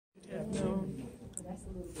afternoon. That's a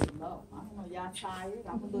little bit low. I don't know, y'all tired?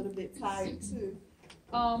 I'm a little bit tired too.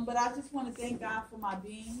 But I just want to thank God for my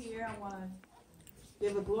being here. I want to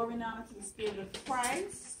give a glory and honor to the Spirit of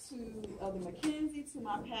Christ, to Elder McKenzie, to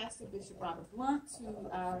my pastor, Bishop Robert Blunt, to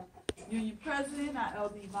our union president, our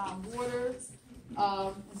LD Von Waters, and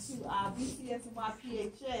to our BCS and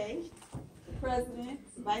YPHA, the president,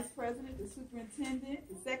 the vice president, the superintendent,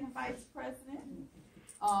 the second vice president,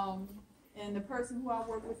 and the person who I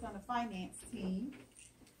work with on the finance team.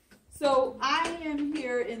 So I am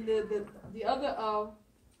here, and the other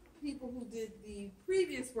people who did the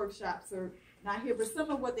previous workshops are not here, but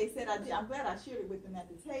some of what they said I did, I'm glad I shared it with them at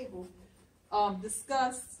the table,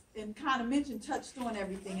 discussed and kind of mentioned, touched on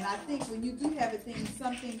everything. And I think when you do have a thing,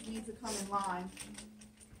 some things need to come in line.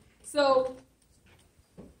 So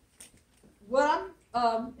what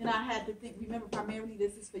and I had to think, remember primarily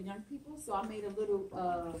this is for young people, so I made a little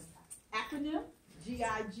acronym,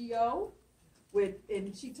 GIGO,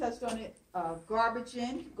 and she touched on it, garbage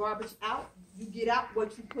in, garbage out. You get out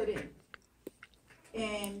what you put in.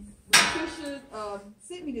 And when Tricia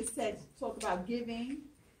sent me this text, talk about giving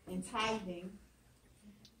and tithing,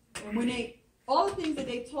 and when all the things that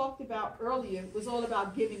they talked about earlier was all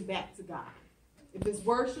about giving back to God. If it's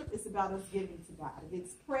worship, it's about us giving to God. If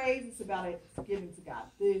it's praise, it's about it giving to God.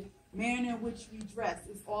 The manner in which we dress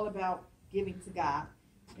is all about giving to God.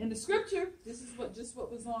 In the scripture, this is what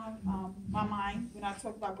was on my mind when I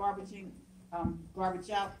talk about garbage in, garbage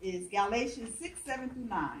out, is Galatians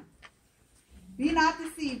 6:7-9. Be not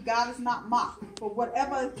deceived, God is not mocked. For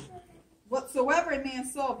whatsoever a man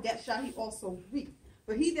soweth, that shall he also reap.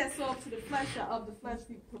 For he that soweth to the flesh shall of the flesh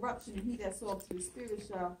reap corruption, and he that soweth to the Spirit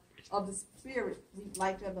shall of the Spirit reap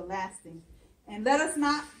life everlasting. And let us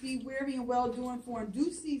not be weary in well-doing, for in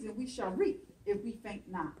due season we shall reap, if we faint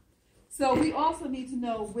not. So we also need to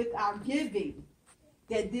know with our giving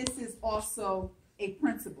that this is also a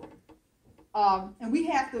principle. And we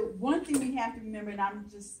have to, one thing we have to remember, and I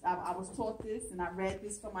was taught this and I read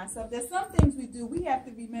this for myself, there's some things we do, we have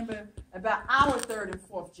to remember about our third and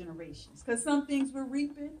fourth generations. Because some things we're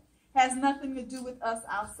reaping has nothing to do with us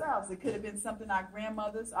ourselves. It could have been something our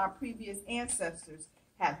grandmothers, our previous ancestors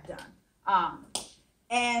have done.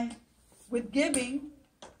 And with giving,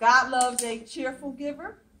 God loves a cheerful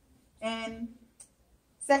giver. And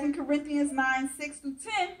 2 Corinthians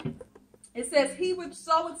 9:6-10, it says, he which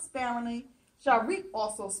soweth sparingly shall reap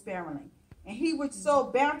also sparingly, and he which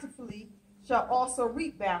soweth bountifully shall also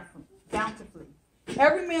reap bountifully.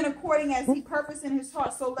 Every man according as he purposed in his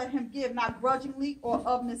heart, so let him give, not grudgingly or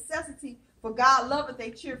of necessity, for God loveth a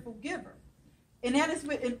cheerful giver. And that is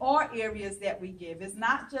in all areas that we give. It's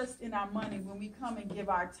not just in our money when we come and give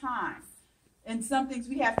our time. And some things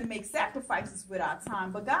we have to make sacrifices with our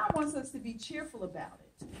time, but God wants us to be cheerful about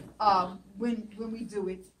it when we do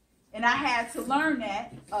it. And I had to learn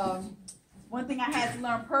that. One thing I had to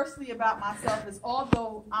learn personally about myself is,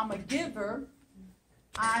 although I'm a giver,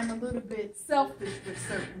 I'm a little bit selfish with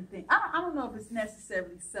certain things. I don't know if it's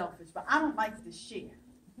necessarily selfish, but I don't like to share.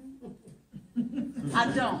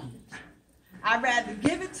 I don't. I'd rather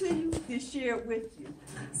give it to you than share it with you.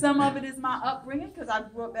 Some of it is my upbringing because I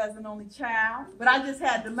grew up as an only child, but I just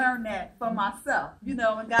had to learn that for myself, and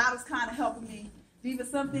God is kind of helping me. These are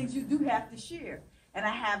some things you do have to share. And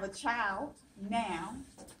I have a child now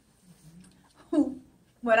who,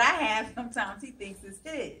 what I have, sometimes he thinks is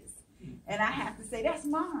his. And I have to say, that's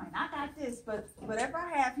mine. I got this. But whatever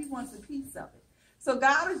I have, he wants a piece of it. So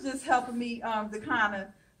God is just helping me to kind of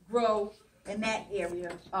grow in that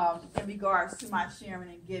area in regards to my sharing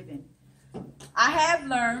and giving. I have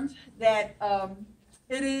learned that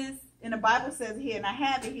it is, and the Bible says here, and I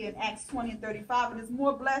have it here in Acts 20:35, it is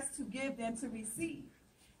more blessed to give than to receive.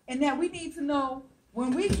 And that we need to know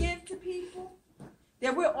when we give to people,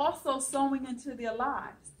 that we're also sowing into their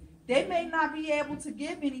lives. They may not be able to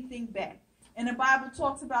give anything back. And the Bible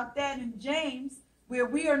talks about that in James, where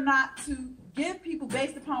we are not to give people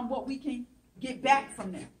based upon what we can get back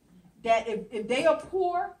from them. That if they are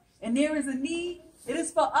poor and there is a need, it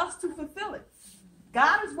is for us to fulfill it.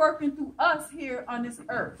 God is working through us here on this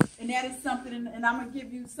earth. And that is something, and I'm going to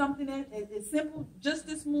give you something that is simple just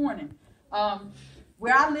this morning.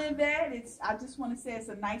 Where I live at, I just want to say it's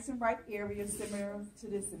a nice and ripe area similar to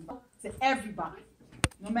this, to everybody.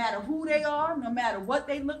 No matter who they are, no matter what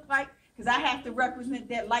they look like, because I have to represent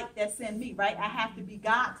that light that's in me, right? I have to be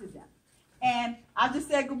God to them. And I just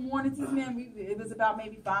said good morning to him. It was about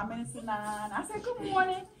maybe 5 minutes to 9. I said, good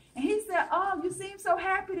morning. And he said, oh, you seem so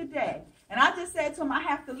happy today. And I just said to him, I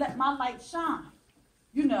have to let my light shine,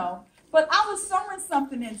 But I was sowing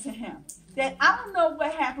something into him that I don't know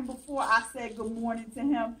what happened before I said good morning to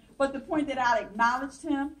him, but the point that I acknowledged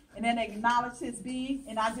him and then acknowledged his being,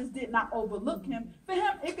 and I just did not overlook him. For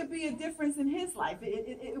him, it could be a difference in his life.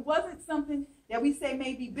 It wasn't something that we say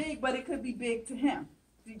may be big, but it could be big to him.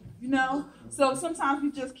 You know? So sometimes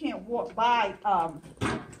we just can't walk by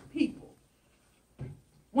people.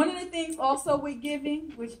 One of the things also with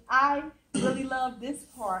giving, which I really love this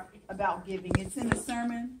part about giving, it's in the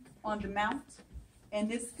Sermon on the Mount, and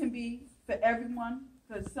this can be for everyone,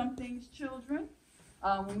 because some things, children,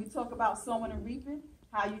 when we talk about sowing and reaping,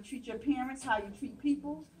 how you treat your parents, how you treat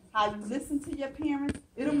people, how you listen to your parents,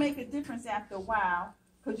 it'll make a difference after a while,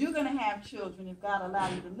 because you're going to have children if God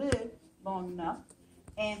allows you to live long enough,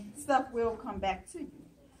 and stuff will come back to you.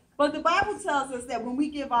 But the Bible tells us that when we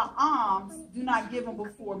give our alms, do not give them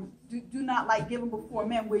before, do not like give them before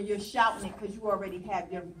men where you're shouting it because you already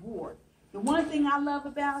have your reward. The one thing I love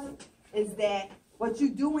about it is that what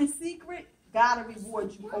you do in secret, God will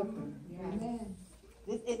reward you openly. Amen.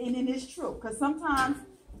 And it's true, because sometimes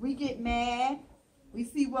we get mad, we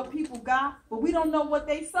see what people got, but we don't know what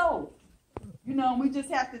they sold. You know, we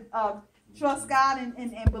just have to trust God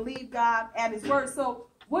and believe God at his word. So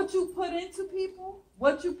what you put into people,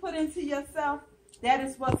 what you put into yourself, that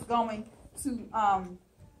is what's going to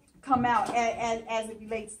come out as it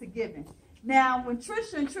relates to giving. Now, when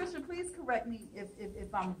Trisha, please correct me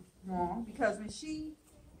if I'm wrong, because when she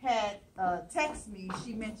had texted me,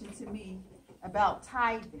 she mentioned to me about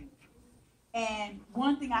tithing. And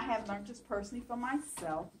one thing I have learned just personally for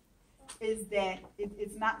myself is that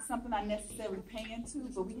it's not something I necessarily pay into,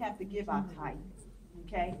 but we have to give our tithes.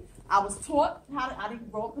 Okay? I was taught I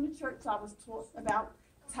didn't grow up in the church, so I was taught about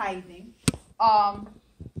tithing.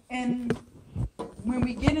 And when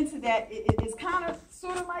we get into that, it's kind of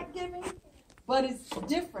sort of like giving, but it's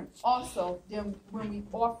different also than when we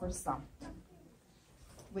offer something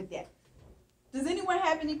with that. Does anyone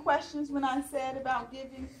have any questions when I said about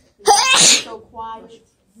giving? So quiet.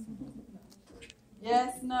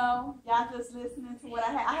 Yes, no? Y'all just listening to what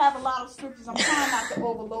I have. I have a lot of scriptures. I'm trying not to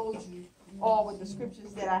overload you all with the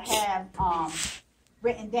scriptures that I have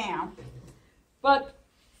written down. But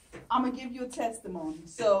I'm going to give you a testimony.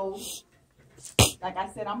 So, like I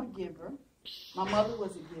said, I'm a giver. My mother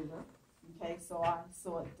was a giver. Okay, so I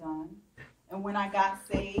saw it done. And when I got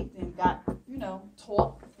saved and got,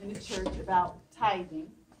 taught in the church about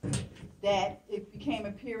tithing, that it became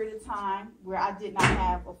a period of time where I did not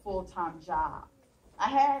have a full-time job. I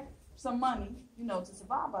had some money, to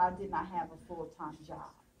survive, but I did not have a full-time job.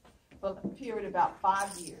 For a period of about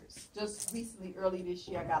 5 years. Just recently, early this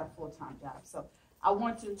year, I got a full-time job. So I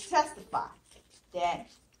want to testify that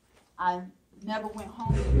I never went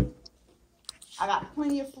home. I got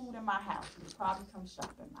plenty of food in my house. You could probably come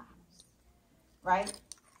shop in my house. Right?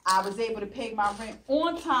 I was able to pay my rent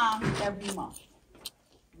on time every month.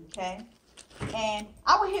 Okay? And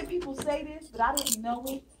I would hear people say this, but I didn't know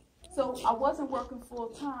it. So I wasn't working full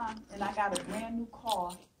time, and I got a brand new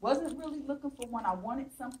car. Wasn't really looking for one. I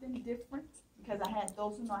wanted something different because I had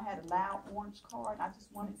those who know I had a loud orange car, and I just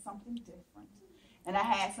wanted something different. And I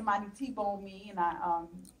had somebody T-bone me, and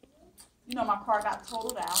my car got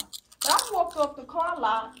totaled out. But I walked off the car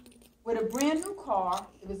lot with a brand new car.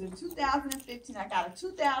 It was in 2015. I got a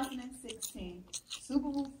 2016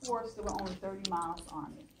 Subaru Forester with only 30 miles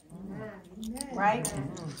on it. Right?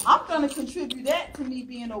 I'm going to contribute that to me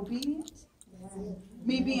being obedient,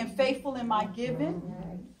 me being faithful in my giving.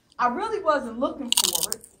 I really wasn't looking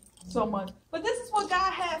for it so much, but this is what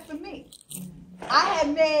God had for me. I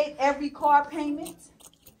had made every car payment.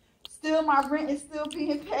 Still, my rent is still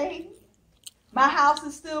being paid. My house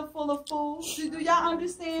is still full of food. Do y'all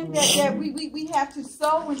understand that we have to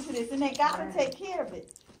sow into this, and that God will take care of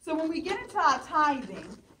it. So when we get into our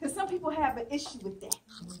tithing, because some people have an issue with that.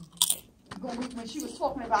 When she was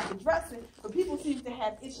talking about the dressing, but people seem to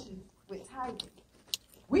have issues with tithing.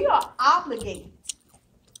 We are obligated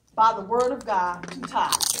by the word of God to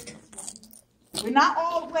tithe. We're not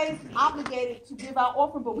always obligated to give our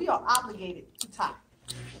offering, but we are obligated to tithe.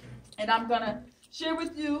 And I'm going to share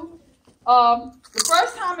with you, the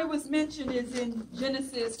first time it was mentioned is in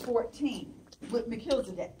Genesis 14 with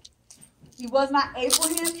Melchizedek. He was not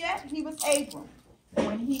Abraham yet, he was Abram.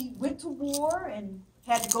 When he went to war and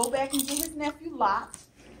had to go back and get his nephew Lot,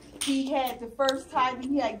 he had the first tithing.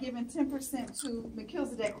 He had given 10% to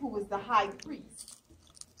Melchizedek, who was the high priest.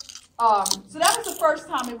 So that was the first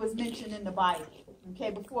time it was mentioned in the Bible, okay,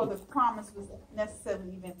 before the promise was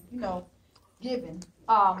necessarily even, given,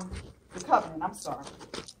 the covenant, I'm sorry.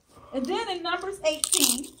 And then in Numbers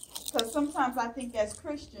 18, because sometimes I think as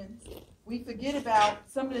Christians, we forget about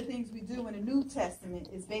some of the things we do in the New Testament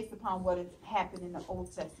is based upon what has happened in the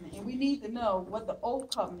Old Testament. And we need to know what the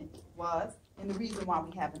Old Covenant was and the reason why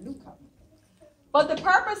we have a New Covenant. But the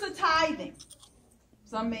purpose of tithing,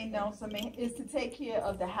 some may know, some may, is to take care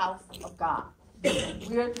of the house of God.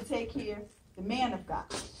 We are to take care of the man of God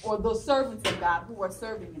or those servants of God who are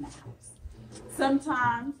serving in the house.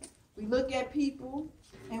 Sometimes we look at people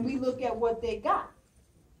and we look at what they got.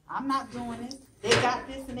 I'm not doing it. They got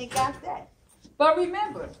this and they got that. But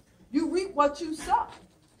remember, you reap what you sow.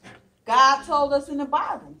 God told us in the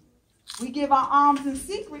Bible, we give our alms in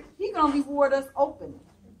secret, He's going to reward us openly.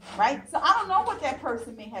 Right? So I don't know what that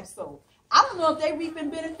person may have sold. I don't know if they reaping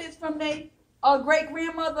benefits from their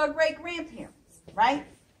great-grandmother or great-grandparents. Right?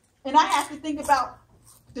 And I have to think about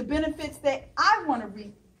the benefits that I want to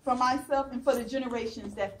reap for myself and for the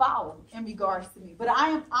generations that follow in regards to me. But I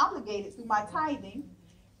am obligated through my tithing.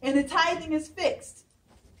 And the tithing is fixed.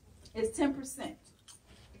 It's 10%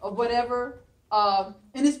 of whatever, and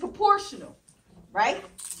it's proportional, right?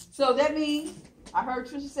 So that means, I heard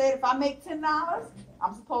Trisha say, if I make $10,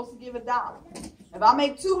 I'm supposed to give $1. If I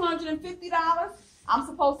make $250, I'm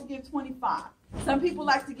supposed to give $25. Some people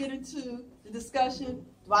like to get into the discussion,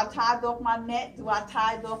 do I tithe off my net? Do I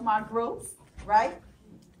tithe off my gross? Right?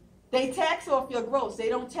 They tax off your gross. They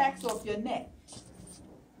don't tax off your net.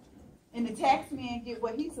 And the tax man get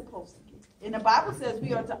what he's supposed to get. And the Bible says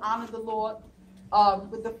we are to honor the Lord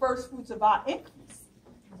with the first fruits of our increase.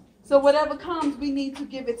 So whatever comes, we need to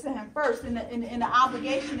give it to him first. And the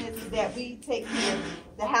obligation is that we take care of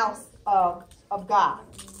the house of God.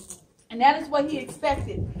 And that is what he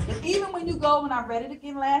expected. But even when you go, and I read it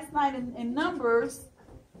again last night in Numbers,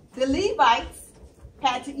 the Levites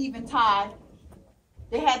had to even tithe.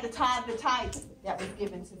 They had to tithe the tithing that was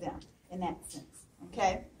given to them in that sense.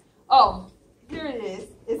 Okay? Oh, here it is.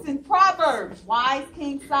 It's in Proverbs. Wise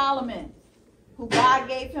King Solomon, who God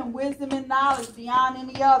gave him wisdom and knowledge beyond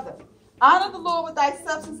any other. Honor the Lord with thy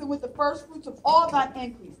substance and with the first fruits of all thine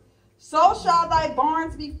increase. So shall thy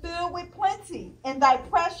barns be filled with plenty, and thy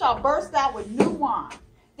press shall burst out with new wine.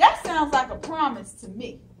 That sounds like a promise to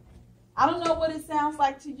me. I don't know what it sounds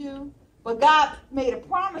like to you, but God made a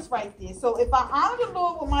promise right there. So if I honor the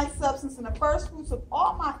Lord with my substance and the first fruits of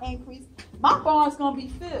all my increase, my barn's going to be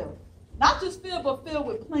filled. Not just filled, but filled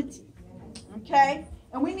with plenty. Okay?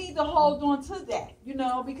 And we need to hold on to that,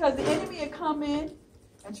 because the enemy will come in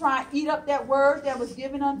and try and eat up that word that was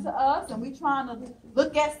given unto us. And we trying to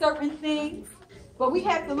look at certain things. But we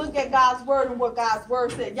have to look at God's word and what God's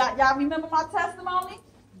word said. Y'all remember my testimony?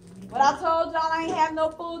 When I told y'all I ain't have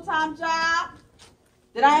no full-time job?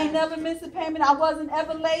 That I ain't never missed a payment. I wasn't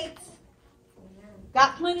ever late.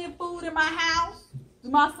 Got plenty of food in my house. Do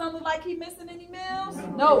my son look like he missing any meals?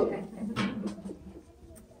 No.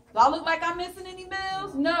 Do I look like I'm missing any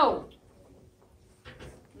meals? No.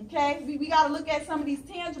 Okay? We got to look at some of these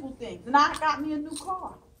tangible things. And I got me a new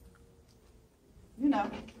car.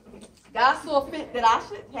 God saw fit that I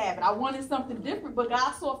should have it. I wanted something different, but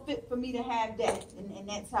God saw fit for me to have that. And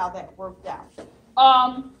that's how that worked out.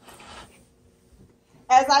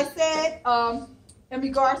 As I said, in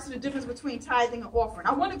regards to the difference between tithing and offering,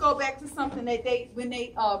 I want to go back to something that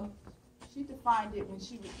she defined it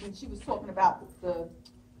when she was talking about the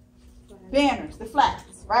banners, the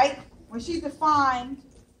flags, right? When she defined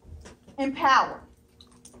empower,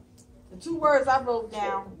 the two words I wrote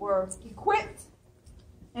down were equipped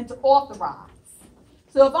and to authorize.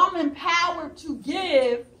 So if I'm empowered to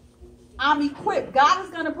give, I'm equipped. God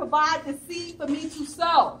is going to provide the seed for me to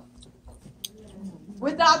sow.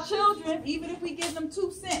 With our children, even if we give them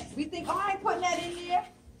 2 cents, we think, I ain't putting that in there.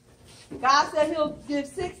 God said he'll give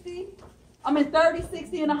 30,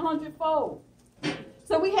 60, and 100 fold.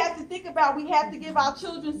 So we have to think about, we have to give our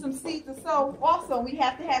children some seed to sow also. We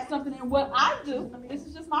have to have something in what I do. This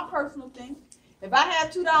is just my personal thing. If I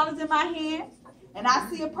have $2 in my hand and I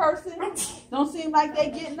see a person, don't seem like they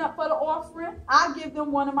getting up for the offering, I'll give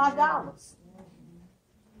them one of my dollars.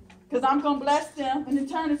 Because I'm going to bless them, and in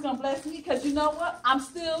turn it's going to bless me, because you know what? I'm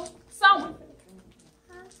still sowing.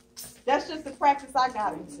 That's just the practice I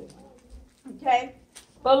got into. Okay?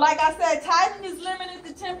 But like I said, tithing is limited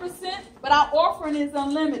to 10%, but our offering is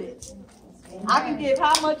unlimited. I can give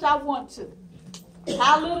how much I want to,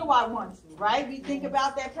 how little I want to, right? We think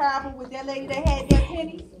about that parable with that lady that had that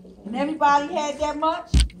penny, and everybody had that much,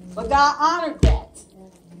 but God honored that.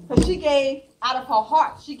 Because she gave out of her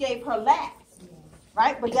heart. She gave her last.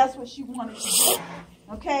 Right? But that's what she wanted to do.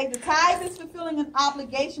 Okay? The tithe is fulfilling an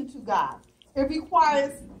obligation to God. It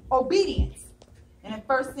requires obedience. And in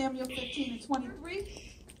 1 Samuel 15 and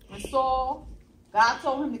 23, when Saul, God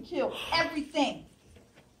told him to kill everything.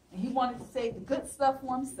 And he wanted to save the good stuff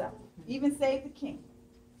for himself. even save the king,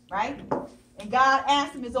 right? And God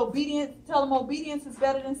asked him, tell him obedience is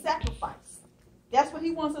better than sacrifice. That's what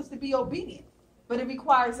he wants us to be, obedient. But it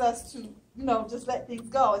requires us to, just let things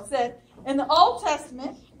go. It said in the Old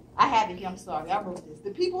Testament, I have it here, I'm sorry, I wrote this.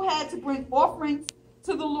 The people had to bring offerings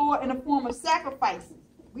to the Lord in the form of sacrifices.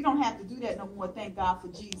 We don't have to do that no more, thank God for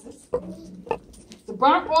Jesus. The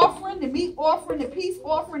burnt offering, the meat offering, the peace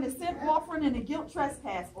offering, the sin offering, and the guilt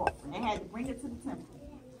trespass offering. They had to bring it to the temple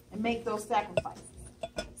and make those sacrifices.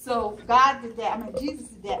 So God did that. Jesus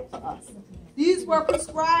did that for us. These were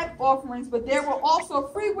prescribed offerings, but there were also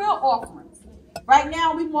free will offerings. Right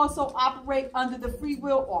now, we more so operate under the free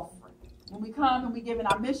will offering. When we come and we give in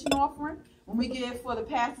our mission offering, when we give for the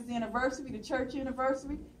pastor's anniversary, the church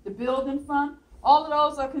anniversary, the building fund, all of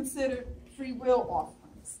those are considered free will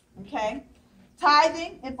offerings. Okay?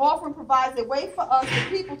 Tithing and offering provides a way for us,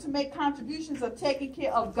 the people, to make contributions of taking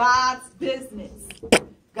care of God's business.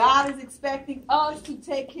 God is expecting us to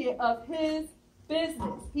take care of his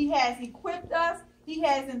business. He has equipped us. He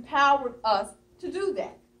has empowered us to do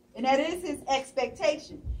that. And that is his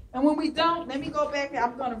expectation. And when we don't, let me go back there.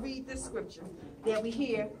 I'm going to read this scripture that we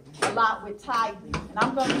hear a lot with tithing. And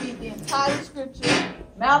I'm going to read the entire scripture,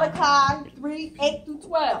 Malachi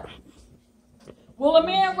 3:8-12. Will a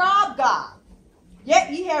man rob God?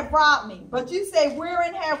 Yet ye have robbed me. But you say,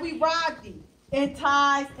 wherein have we robbed thee? In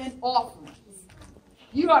tithes and offerings.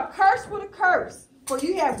 You are cursed with a curse, for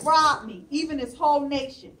you have robbed me, even this whole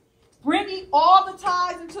nation. Bring ye all the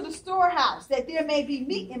tithes into the storehouse, that there may be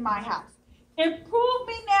meat in my house. And prove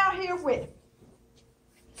me now herewith,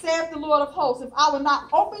 saith the Lord of hosts, if I will not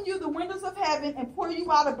open you the windows of heaven and pour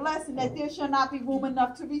you out a blessing, that there shall not be room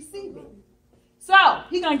enough to receive it. So,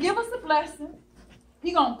 he's going to give us a blessing.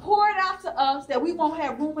 He's going to pour it out to us that we won't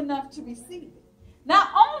have room enough to receive it. Not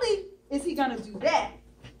only is he going to do that,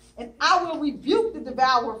 and I will rebuke the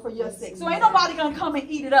devourer for your sake. So ain't nobody going to come and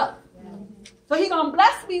eat it up. So he's going to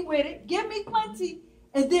bless me with it, give me plenty,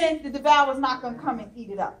 and then the devourer's not going to come and eat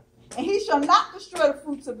it up. And he shall not destroy the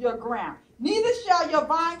fruits of your ground. Neither shall your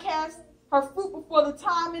vine cast her fruit before the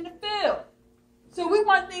time in the field. So we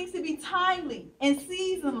want things to be timely and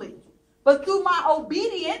seasonally. But through my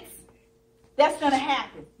obedience, that's going to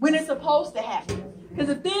happen when it's supposed to happen. Because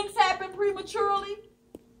if things happen prematurely,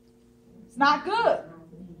 it's not good.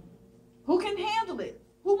 Who can handle it?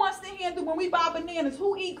 Who wants to handle when we buy bananas?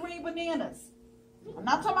 Who eat green bananas? I'm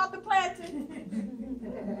not talking about the plantain.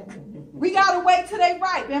 We got to wait till they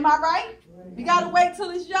ripe. Am I right? We got to wait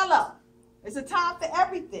till it's yellow. It's a time for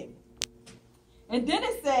everything. And then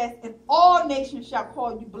it says, and all nations shall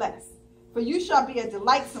call you blessed, for you shall be a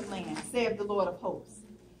delightsome land, saith the Lord of hosts.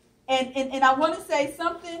 And I want to say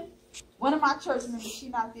something. One of my church members,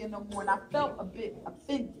 she's not there no more, and I felt a bit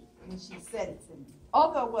offended when she said it to me.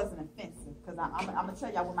 Although it wasn't offensive, because I'm going to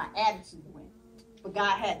tell y'all where my attitude went. But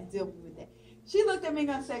God had to deal with me with that. She looked at me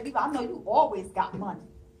and said, I know you always got money.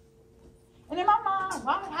 And in my mind,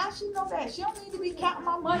 how she know that? She don't need to be counting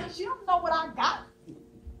my money. She don't know what I got.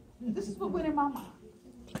 This is what went in my mind.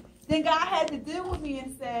 Then God had to deal with me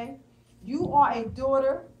and say, you are a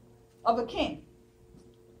daughter of a king.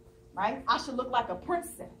 Right? I should look like a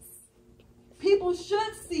princess. People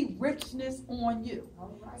should see richness on you,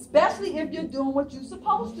 especially if you're doing what you're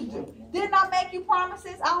supposed to do. Didn't I make you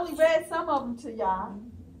promises? I only read some of them to y'all.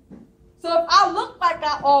 So if I look like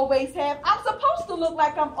I always have, I'm supposed to look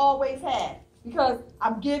like I'm always had, because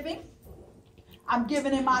I'm giving. I'm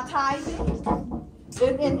giving in my tithing.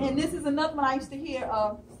 And this is another one I used to hear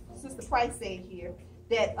Sister Price say here,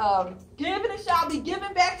 that giving it shall be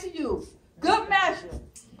given back to you. Good measure.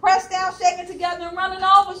 Pressed down, shaken together, and running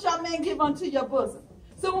over shall men give unto your bosom.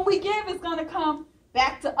 So when we give, it's going to come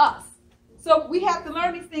back to us. So we have to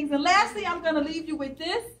learn these things. And lastly, I'm going to leave you with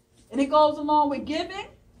this. And it goes along with giving.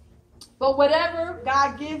 But whatever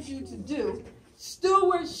God gives you to do,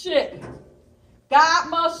 stewardship. God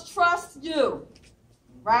must trust you.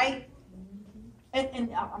 Right?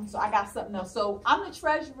 And I'm sorry, I got something else. So I'm the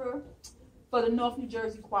treasurer for the North New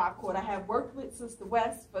Jersey Choir Court. I have worked with Sister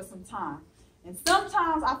West for some time. And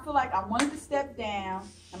sometimes I feel like I wanted to step down,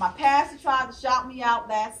 and my pastor tried to shout me out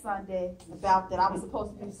last Sunday about that I was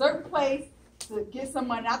supposed to be in a certain place to get some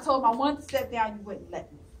money. I told him I wanted to step down, you wouldn't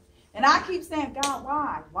let me. And I keep saying, God,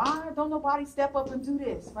 why? Why don't nobody step up and do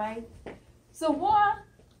this, right? So one,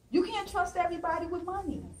 you can't trust everybody with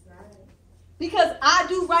money. Because I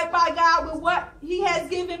do right by God with what he has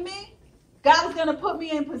given me, God is going to put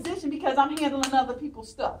me in position because I'm handling other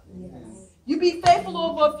people's stuff. Yes. You be faithful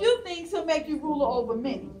over a few things, he'll make you ruler over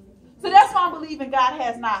many. So that's why I'm believing I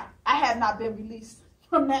have not been released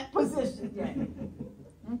from that position yet.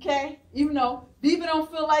 Okay? Even though people don't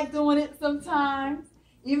feel like doing it sometimes.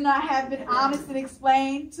 Even though I have been honest and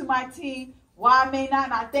explained to my team why I may not,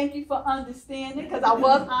 and I thank you for understanding, because I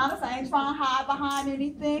was honest. I ain't trying to hide behind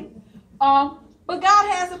anything. But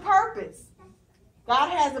God has a purpose. God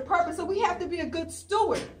has a purpose, so we have to be a good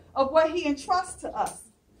steward of what he entrusts to us.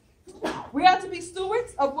 We have to be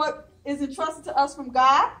stewards of what is entrusted to us from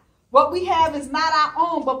God. What we have is not our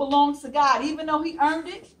own, but belongs to God. Even though he earned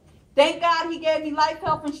it, thank God he gave me life,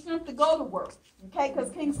 health, and strength to go to work. Okay,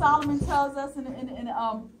 because King Solomon tells us in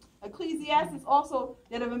Ecclesiastes also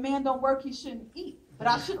that if a man don't work, he shouldn't eat. But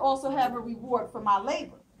I should also have a reward for my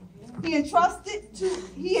labor. He entrusted it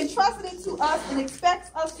to us and expects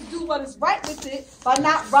us to do what is right with it by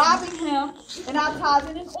not robbing him in our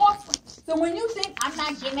tithing and offering. So when you think I'm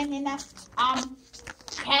not giving enough, I'm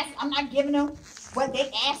not giving them what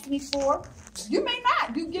they asked me for, you may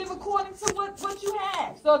not. You give according to what you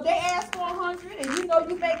have. So if they ask for 100 and you know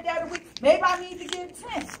you make that a week, maybe I need to give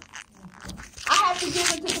 10. I have to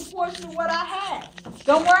give into proportion of what I have.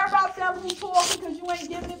 Don't worry about them who talking because you ain't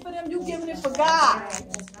giving it for them. You giving it for God.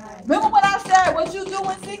 Remember what I said? What you do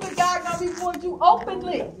in secret, God gonna reward you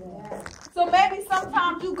openly. So maybe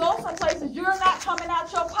sometimes you go some places you're not coming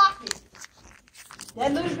out your pocket.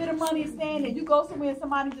 That little bit of money is staying there. You go somewhere and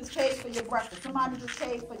somebody just pays for your breakfast. Somebody just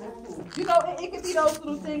pays for your food. You know, it could be those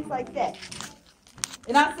little things like that.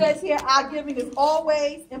 And I says here, our giving is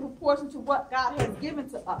always in proportion to what God has given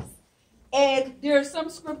to us. And there are some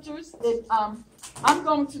scriptures that I'm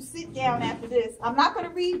going to sit down after this. I'm not going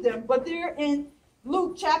to read them, but they're in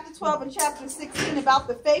Luke chapter 12 and chapter 16 about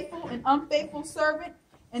the faithful and unfaithful servant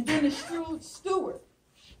and then the shrewd steward.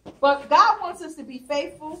 But God wants us to be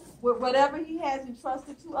faithful with whatever he has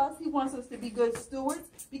entrusted to us. He wants us to be good stewards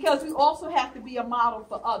because we also have to be a model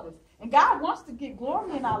for others. And God wants to get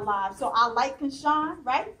glory in our lives so our light can shine,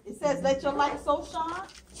 right? It says, let your light so shine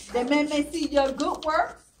that men may see your good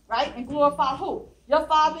works, right? And glorify who? Your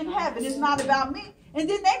Father in heaven. It's not about me. And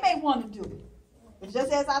then they may want to do it. But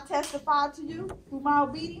just as I testified to you through my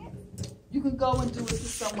obedience, you can go and do it to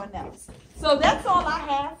someone else. So that's all I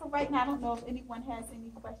have for right now. I don't know if anyone has any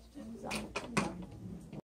questions.